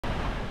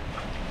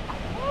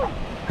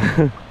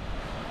Oh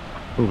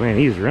man,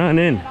 he's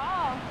running. Come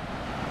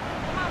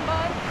on,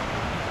 bud.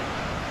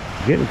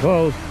 Getting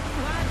close.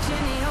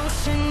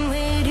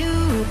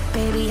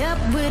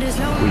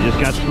 We just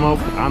got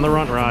smoke on the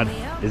runt rod.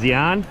 Is he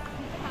on?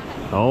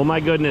 Oh my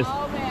goodness.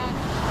 Oh man.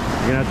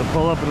 You're gonna have to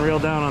pull up and reel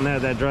down on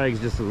that. That drag's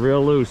just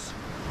real loose.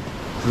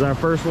 This is our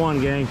first one,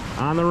 gang,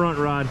 on the runt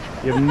rod.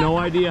 You have no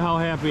idea how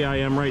happy I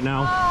am right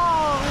now.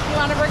 Oh, you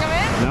want to bring him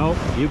in? No,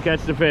 you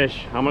catch the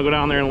fish. I'm gonna go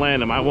down there and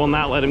land him. I will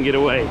not let him get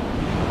away.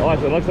 Oh,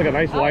 it looks like a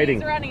nice whiting.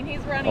 He's running,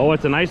 he's running. Oh,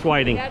 it's a nice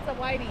whiting. That's a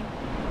whiting.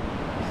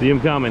 See him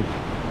coming.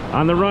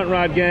 On the runt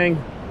rod,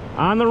 gang.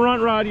 On the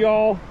runt rod,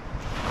 y'all.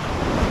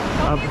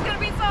 Oh, he's gonna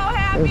be so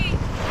happy.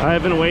 I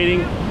have been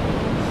waiting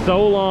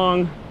so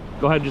long.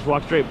 Go ahead, just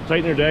walk straight,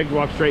 tighten your drag,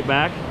 walk straight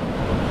back.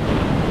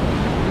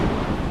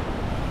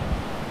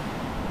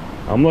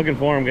 I'm looking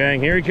for him, gang.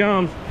 Here he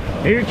comes.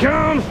 Here he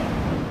comes.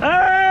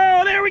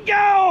 Oh, there we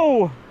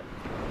go.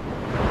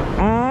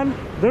 On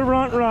the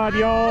runt rod,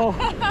 y'all.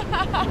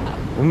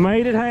 We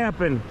made it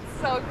happen.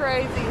 So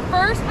crazy.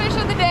 First fish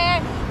of the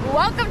day.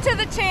 Welcome to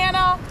the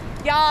channel.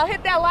 Y'all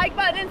hit that like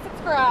button and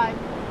subscribe.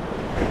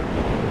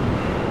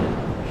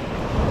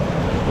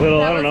 Little,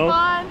 That I don't know,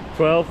 fun.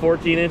 12,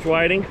 14-inch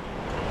whiting.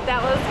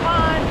 That was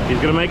fun. He's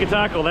gonna make a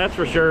tackle, that's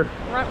for sure.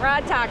 Runt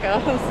rod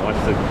tacos. Watch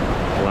the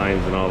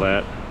lines and all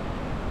that.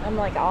 I'm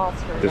like all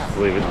screwed Just up.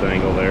 leave it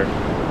dangle there.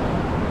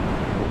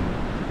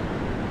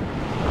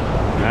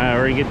 Alright,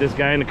 we're gonna get this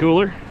guy in the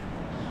cooler.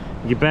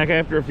 Get back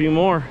after a few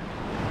more.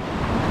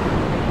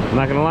 I'm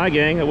not gonna lie,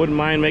 gang, I wouldn't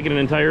mind making an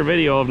entire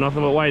video of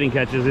nothing but whiting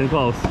catches in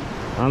close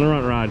on the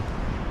runt rod.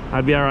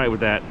 I'd be alright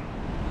with that.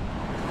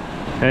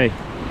 Hey,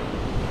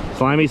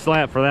 slimy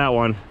slap for that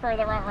one. For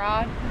the runt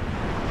rod. You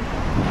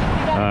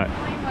gotta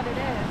explain what it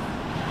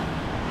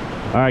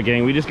is. Alright,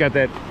 gang, we just got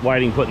that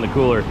whiting put in the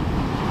cooler.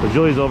 So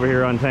Julie's over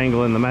here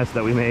untangling the mess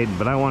that we made,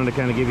 but I wanted to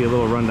kind of give you a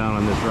little rundown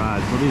on this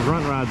rod. So these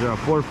runt rods are a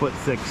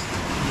 4'6"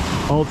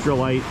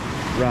 ultralight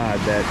rod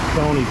that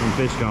Tony from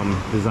Fishgum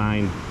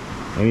designed,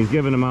 and he's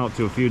given them out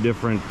to a few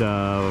different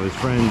of his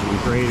friends and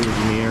creators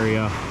in the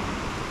area,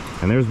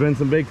 and there's been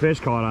some big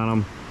fish caught on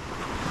them,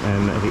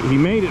 and he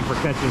made it for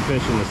catching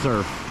fish in the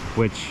surf,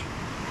 which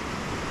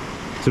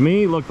to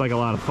me looked like a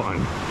lot of fun.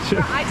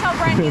 I tell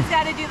Brent he's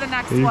got to do the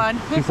next one.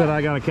 He said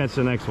I gotta catch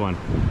the next one.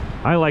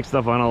 I like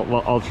stuff on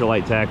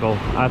ultralight tackle.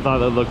 I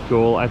thought it looked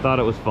cool. I thought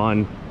it was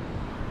fun.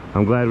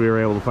 I'm glad we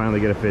were able to finally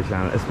get a fish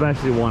on it,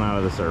 especially one out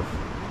of the surf.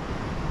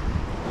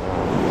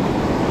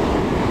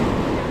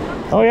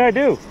 Oh yeah, I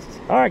do.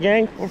 All right,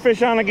 gang, we're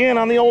fish on again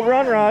on the old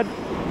runt rod.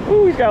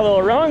 Ooh, he's got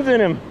little runs in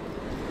him.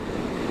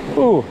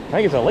 Ooh, I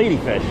think it's a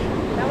ladyfish.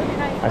 That would be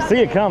nice. I see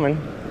it coming.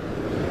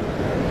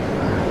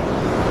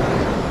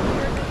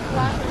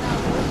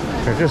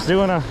 They're just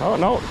doing a, oh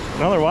no,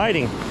 another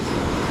whiting.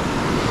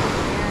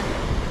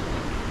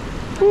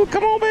 Ooh,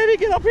 come on, baby,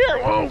 get up here.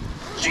 Whoa,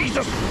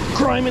 Jesus,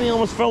 criminy, he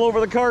almost fell over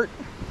the cart.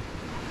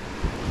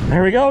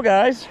 There we go,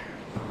 guys.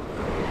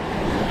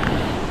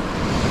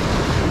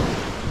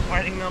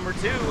 Whiting number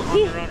 2 on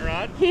the runt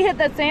rod. He hit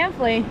the sand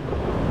flea. Did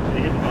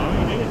he hit the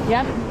bottom? He did.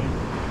 Yep.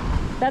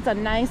 That's a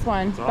nice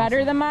one. That's Better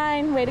awesome. than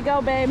mine. Way to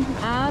go, babe.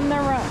 On the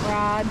runt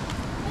rod.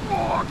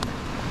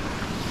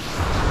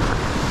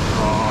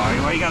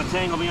 Oh, why you gotta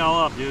tangle me all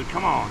up, dude?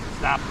 Come on,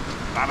 stop.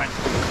 Stop it.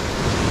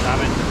 Stop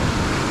it.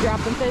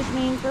 Dropping fish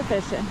means we're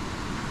fishing.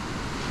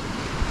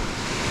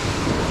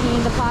 You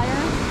need the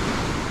pliers?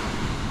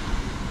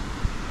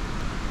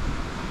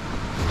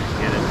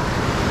 Get it.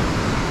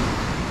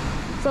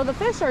 So the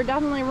fish are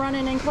definitely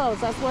running in close.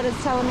 That's what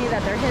it's telling me,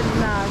 that they're hitting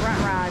the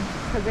runt rod.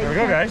 There we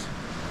go, guys.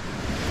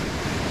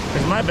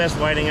 This is my best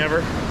whiting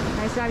ever.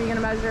 Nice job. You gonna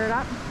measure it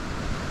up?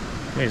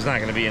 I mean, it's not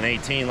gonna be an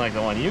 18 like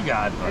the one you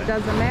got, but It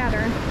doesn't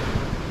matter.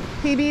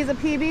 PB is a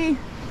PB.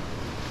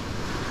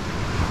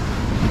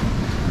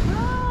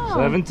 Oh,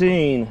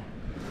 17.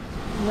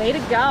 way to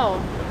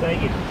go.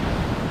 Thank you.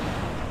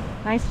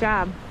 Nice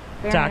job.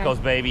 Very Tacos, nice.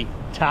 baby.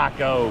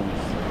 Tacos.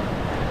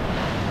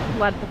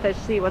 Let the fish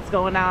see what's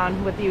going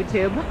on with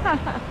YouTube.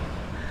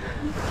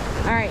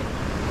 All right.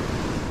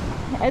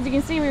 As you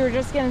can see, we were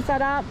just getting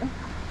set up,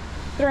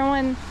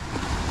 throwing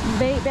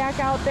bait back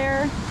out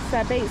there. It's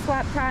that bait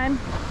swap time.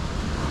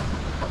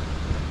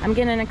 I'm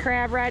getting a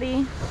crab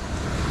ready,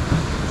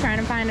 trying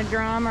to find a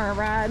drum or a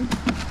rod.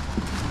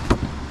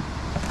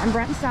 And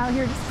Brent's out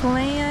here just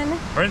playing.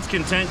 Brent's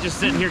content just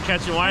sitting here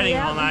catching whiting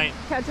Yep, all night.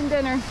 catching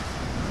dinner.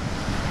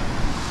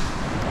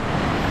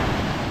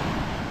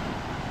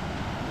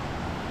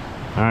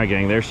 All right,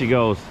 gang, there she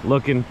goes.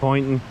 Looking,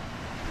 pointing.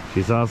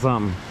 She saw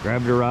something.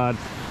 Grabbed her rod,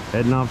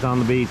 heading off down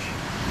the beach.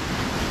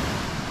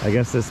 I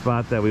guess this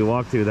spot that we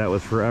walked to that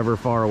was forever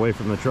far away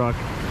from the truck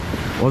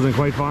wasn't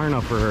quite far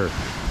enough for her.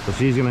 So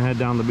she's gonna head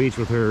down the beach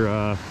with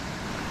her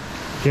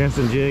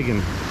casting jig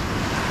and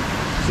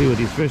see what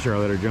these fish are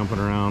that are jumping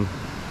around.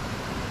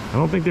 I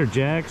don't think they're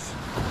jacks.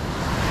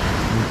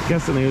 I'm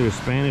guessing they're either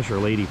Spanish or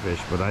ladyfish,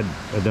 but I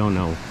don't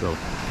know. So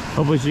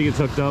hopefully she gets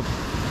hooked up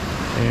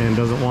and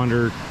doesn't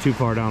wander too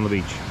far down the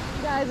beach.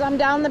 Guys, I'm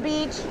down the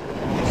beach,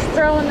 just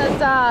throwing this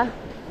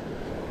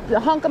the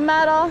hunk of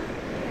metal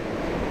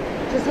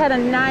Just had a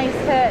nice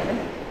hit.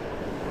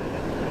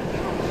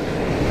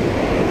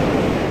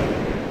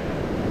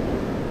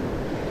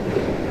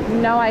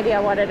 No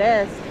idea what it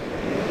is.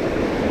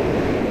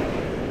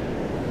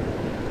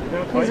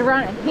 He's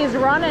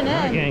running in.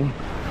 Right, gang.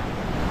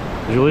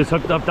 Julie's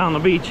hooked up down the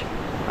beach.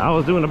 I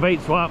was doing a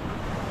bait swap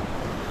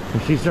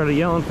and she started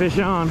yelling fish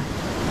on.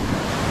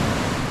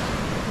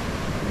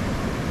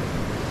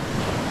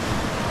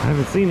 I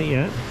haven't seen it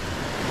yet.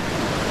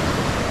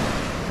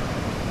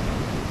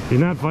 She's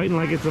not fighting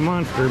like it's a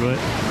monster, but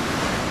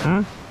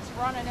huh? It's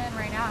running in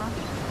right now.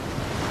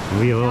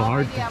 It'll be a little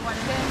hard. Idea what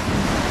it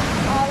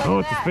is. Oh,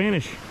 it's a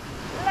Spanish.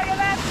 Look at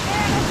that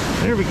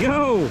Spanish. There we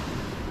go.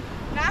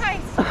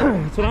 Nice.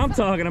 That's what I'm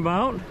talking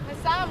about. I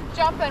saw him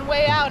jumping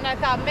way out and I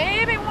thought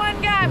maybe one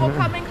guy will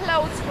come in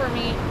close for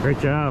me. Great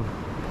job.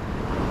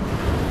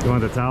 You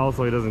want the towel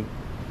so he doesn't...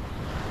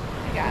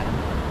 I got him.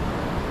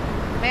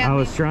 Man, I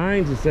was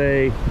trying to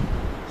say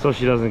so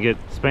she doesn't get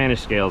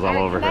Spanish scales all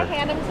over can her. I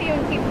hand them to you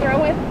and keep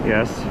throwing?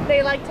 Yes.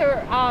 They like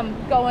to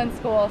go in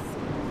schools.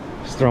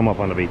 Just throw them up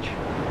on the beach.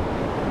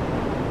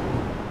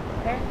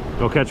 There.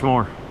 Go catch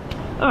more.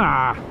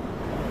 Ah!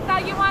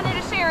 Thought you wanted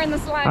to share in the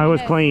slime. I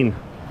was clean.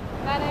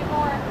 Not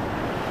anymore.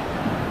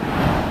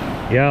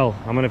 Yo,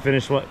 I'm gonna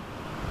finish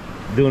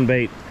doing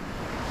bait.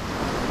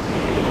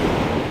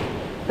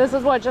 This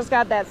is what just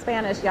got that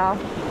Spanish, y'all.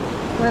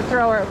 I'm gonna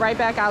throw it right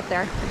back out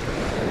there.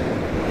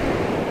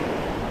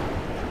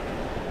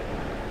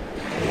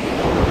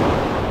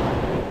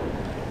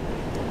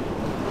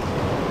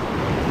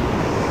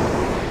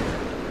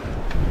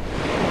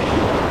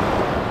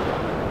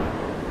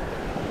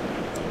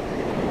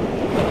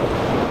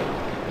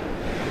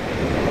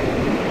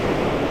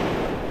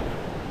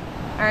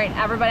 All right,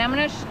 everybody, I'm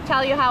gonna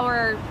tell you how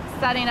we're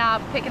setting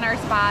up, picking our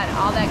spot,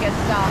 all that good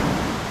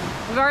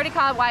stuff. We've already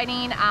caught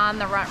whiting on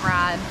the runt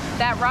rod.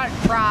 That runt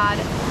rod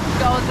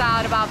goes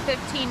out about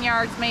 15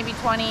 yards, maybe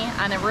 20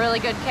 on a really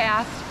good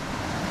cast,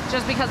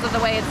 just because of the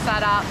way it's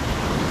set up.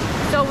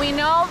 So we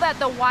know that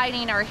the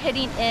whiting are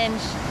hitting in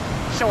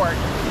short.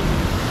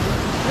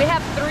 We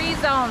have 3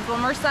 zones.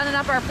 When we're setting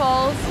up our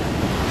poles,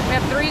 we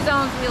have 3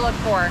 zones we look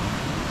for.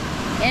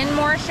 In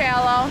more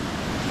shallow,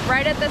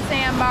 right at the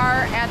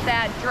sandbar at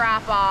that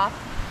drop off,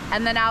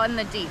 and then out in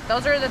the deep.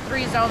 Those are the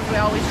 3 zones we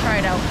always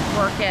try to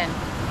work in.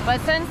 But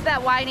since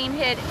that whiting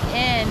hit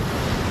in,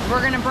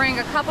 we're gonna bring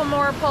a couple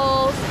more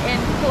poles in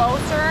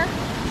closer.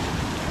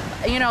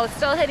 You know,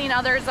 still hitting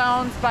other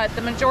zones, but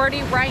the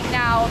majority right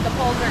now, the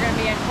poles are gonna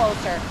be in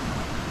closer.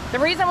 The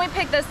reason we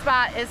picked this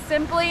spot is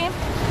simply,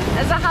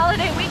 it's a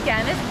holiday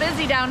weekend. It's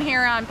busy down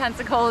here on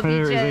Pensacola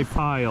beaches. There is a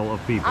pile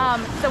of people.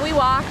 So we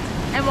walked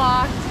and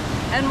walked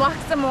and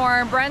walked some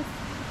more. Brent's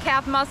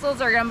calf muscles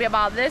are gonna be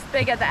about this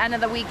big at the end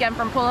of the weekend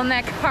from pulling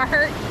that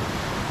cart.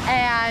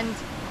 And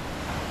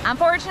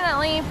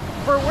unfortunately,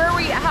 for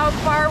how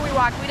far we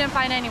walked, we didn't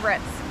find any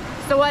rips.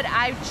 So what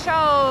I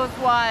chose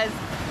was,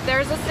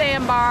 there's a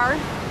sandbar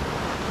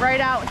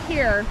right out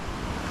here,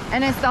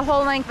 and it's the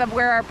whole length of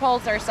where our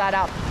poles are set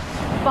up.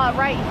 But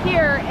right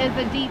here is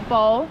a deep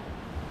bowl,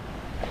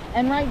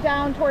 and right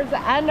down towards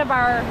the end of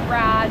our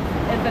rod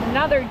is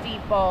another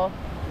deep bowl.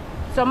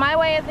 So my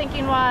way of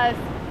thinking was,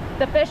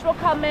 the fish will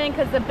come in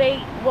because the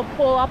bait will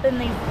pull up in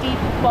these deep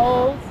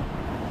bowls,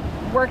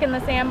 work in the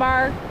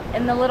sandbar,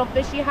 in the little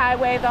fishy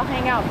highway. They'll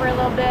hang out for a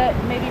little bit,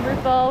 maybe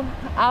refill.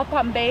 I'll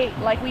pump bait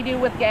like we do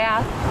with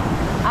gas,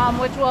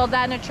 which will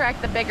then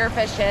attract the bigger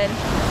fish in.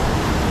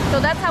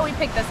 So that's how we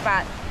pick this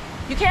spot.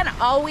 You can't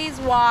always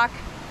walk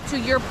to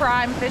your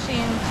prime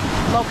fishing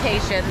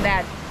location,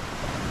 that,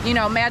 you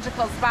know,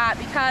 magical spot,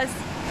 because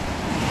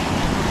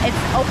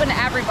it's open to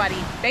everybody,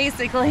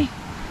 basically.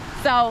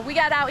 So we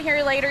got out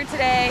here later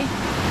today.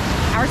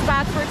 Our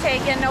spots were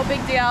taken, no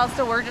big deal,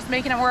 so we're just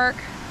making it work.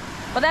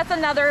 But that's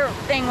another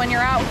thing, when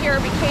you're out here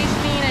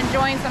vacationing,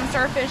 enjoying some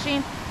surf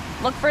fishing,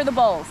 look for the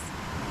bowls.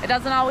 It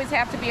doesn't always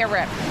have to be a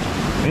rip.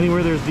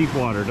 Anywhere there's deep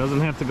water,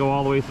 doesn't have to go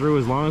all the way through,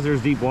 as long as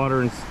there's deep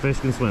water and fish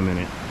can swim in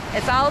it.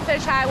 It's all a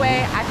fish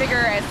highway. I figure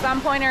at some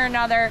point or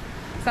another,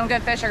 some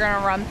good fish are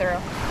gonna run through.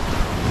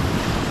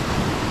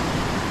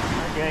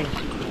 Okay,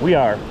 we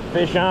are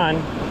fish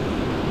on.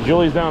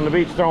 Julie's down the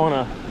beach throwing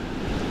a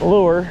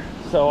lure,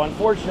 so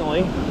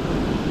unfortunately,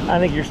 I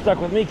think you're stuck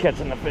with me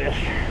catching the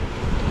fish.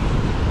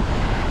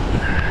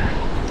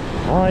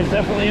 Oh, he's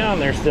definitely on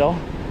there still.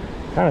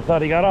 Kind of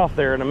thought he got off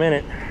there in a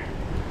minute.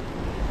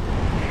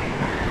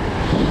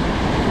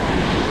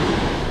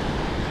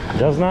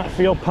 Does not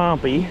feel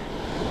pompy,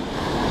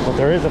 but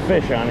there is a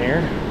fish on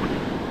here.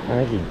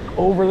 I think he's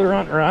over the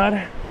runt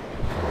rod.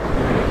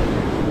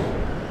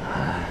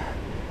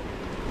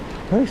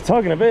 Well, he's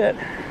tugging a bit.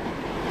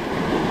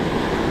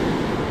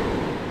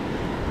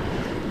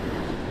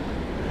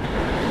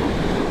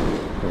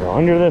 We'll go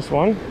under this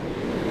one.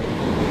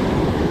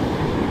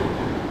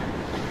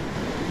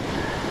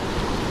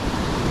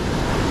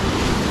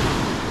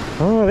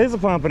 Oh, it is a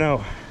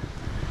Pompano.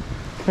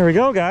 There we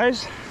go,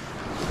 guys.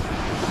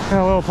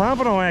 Got a little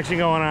Pompano action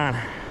going on.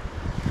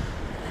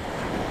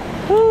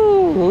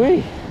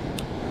 Woo-wee.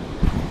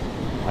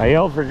 I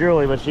yelled for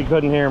Julie, but she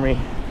couldn't hear me.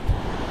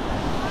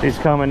 He's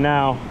coming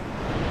now.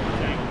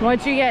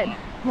 What'd you get?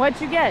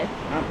 What'd you get?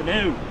 Nothing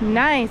new.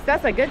 Nice.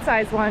 That's a good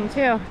size one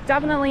too.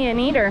 Definitely an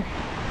eater.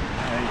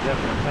 Yeah, he's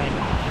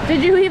definitely.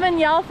 Did you even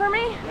yell for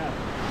me? Yeah.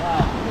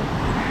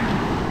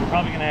 Wow. You're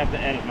probably gonna have to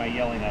edit my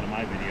yelling out of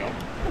my video.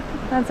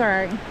 That's all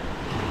right.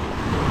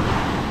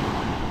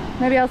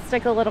 Maybe I'll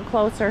stick a little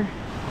closer.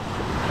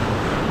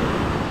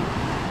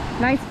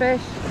 Nice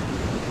fish.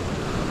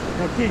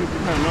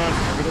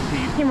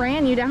 He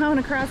ran you down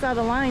across all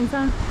the lines,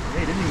 huh?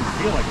 Hey, didn't even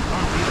feel like it's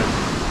on either.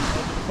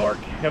 Fork.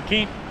 He'll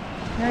keep.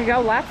 There you go.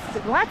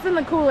 Lots in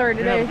the cooler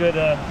today. Have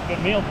a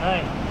good meal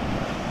tonight.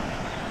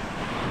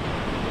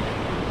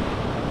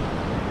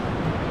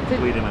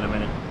 Lead him in a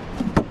minute.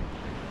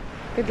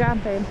 Good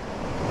job, babe.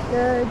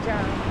 Good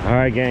job. All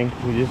right, gang.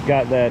 We just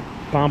got that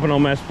pompano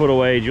mess put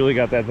away. Julie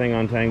got that thing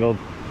untangled.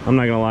 I'm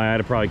not gonna lie, I'd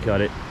have probably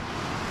cut it.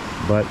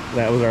 But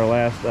that was our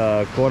last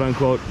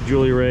quote-unquote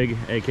Julie rig,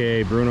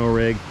 aka Bruno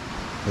rig.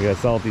 We got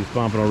Salty's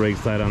Pompano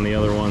rigs tied on the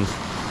other ones.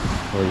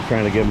 We're just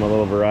trying to give them a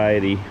little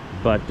variety.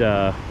 But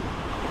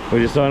we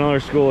just saw another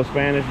school of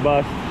Spanish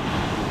bust.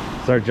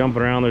 Start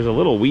jumping around. There's a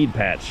little weed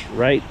patch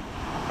right,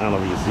 I don't know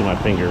if you can see my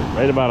finger,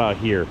 right about out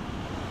here.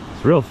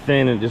 It's real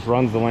thin and it just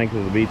runs the length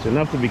of the beach.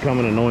 Enough to become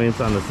an annoyance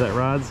on the set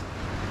rods.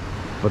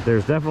 But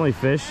there's definitely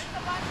fish.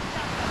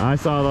 I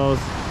saw those.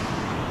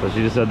 So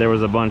she just said there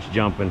was a bunch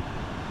jumping.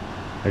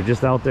 They're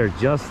just out there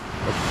just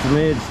a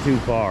smidge too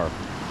far.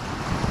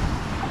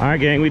 All right,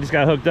 gang, we just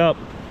got hooked up.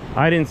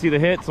 I didn't see the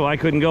hit, so I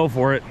couldn't go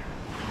for it.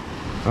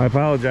 I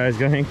apologize,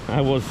 gang.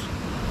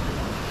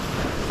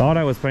 Thought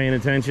I was paying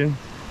attention,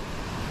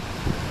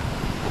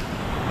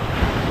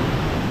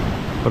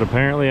 but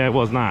apparently I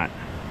was not.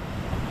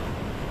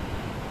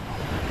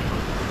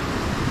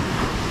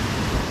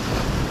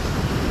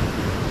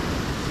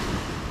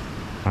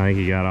 I think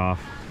he got off.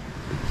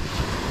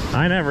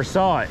 I never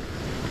saw it.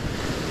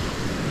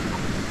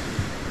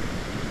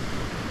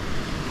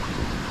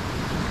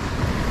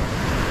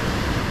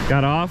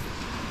 Got off?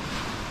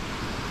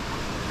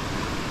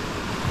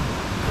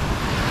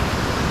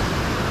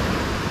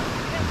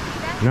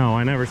 No,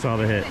 I never saw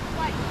the hit.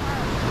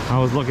 I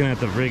was looking at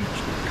the rig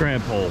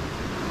crab pole.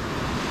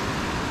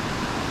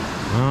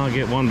 I'll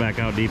get one back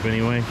out deep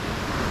anyway.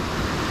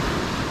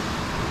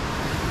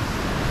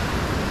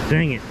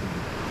 Dang it.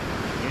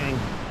 Dang.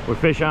 With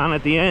fish on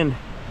at the end.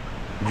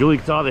 Julie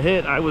saw the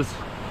hit. I was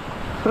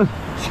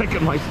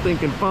checking my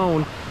stinking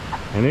phone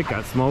and it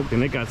got smoked,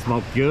 and it got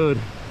smoked good.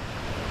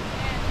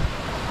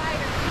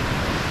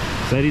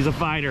 Said he's a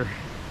fighter.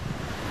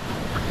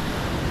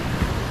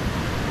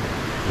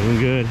 Doing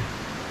good.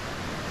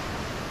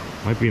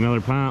 Might be another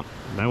pump.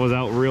 That was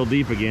out real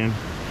deep again.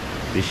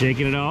 You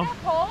shaking it off?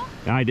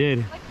 I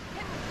did. Like,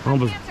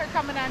 almost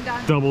coming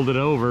undone. Doubled it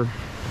over.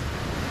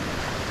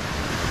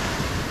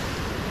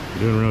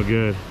 Doing real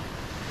good.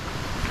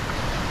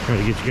 Try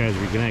to get you guys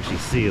where you can actually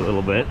see a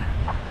little bit.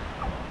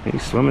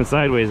 He's swimming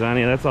sideways on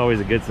you. That's always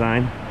a good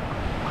sign.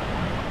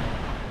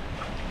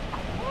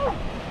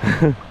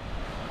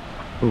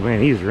 Oh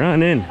man, he's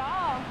running. Come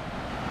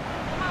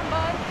on,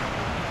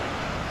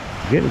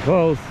 bud. Getting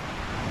close.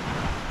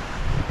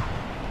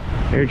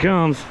 Here he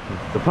comes.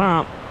 The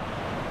pump.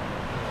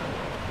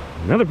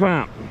 Another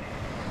pump.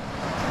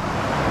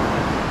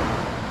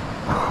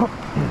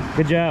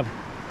 Good job.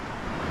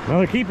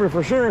 Another keeper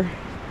for sure.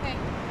 Okay.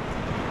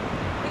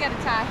 We got a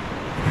tie.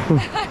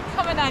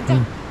 Coming on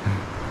down.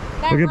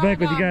 We'll get back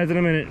with you guys in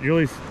a minute.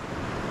 Julie's,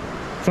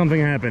 something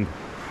happened.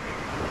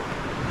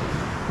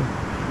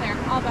 There,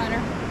 all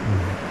better.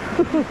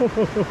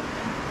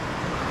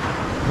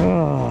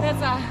 Oh.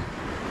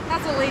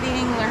 That's a lady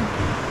angler.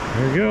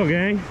 There we go,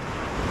 gang.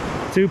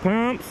 2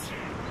 pumps.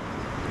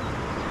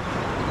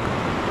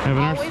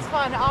 Always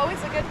fun,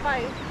 always a good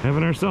fight.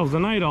 Having ourselves a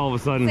night all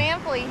of a sudden.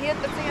 Sandflea, he hit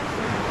the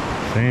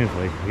sandflea.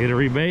 Sandflea. Get it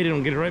rebaited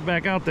and get it right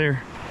back out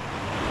there.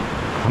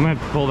 I'm gonna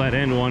have to pull that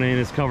end one in.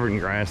 It's covered in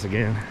grass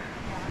again.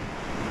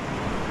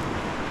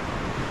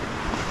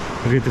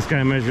 I'll get this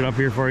guy measured up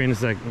here for you in a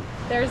second.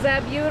 There's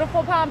that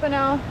beautiful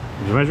pompano.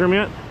 Did you measure him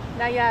yet?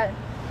 Not yet.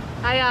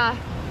 I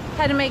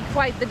had to make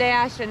quite the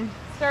dash and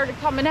started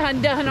coming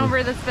undone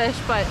over this fish,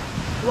 but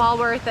well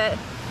worth it.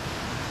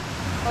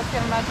 Let's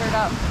get him measured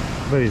up.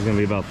 I bet he's gonna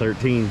be about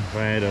 13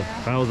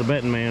 if I was a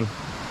betting man.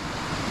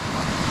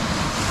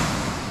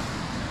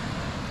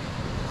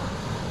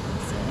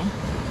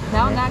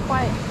 No, not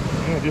quite.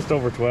 Yeah, just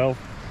over 12.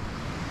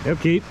 He'll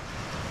keep.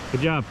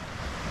 Good job.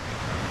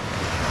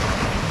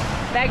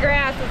 That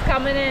grass is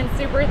coming in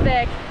super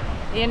thick.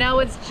 You know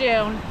it's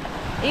June.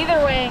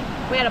 Either way,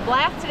 we had a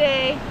blast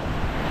today.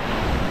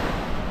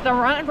 The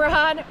runt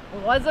rod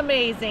was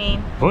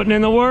amazing. Putting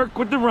in the work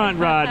with the runt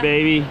rod,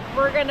 baby.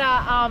 We're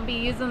gonna be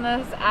using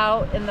this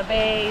out in the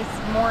bays,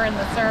 more in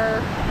the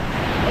surf.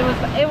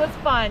 It was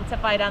fun to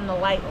fight on the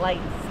light,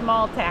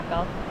 small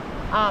tackle.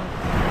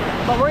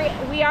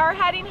 But we are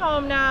heading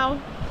home now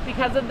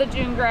because of the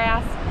June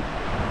grass.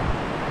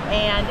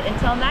 And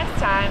until next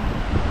time,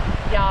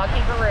 y'all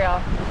keep it real.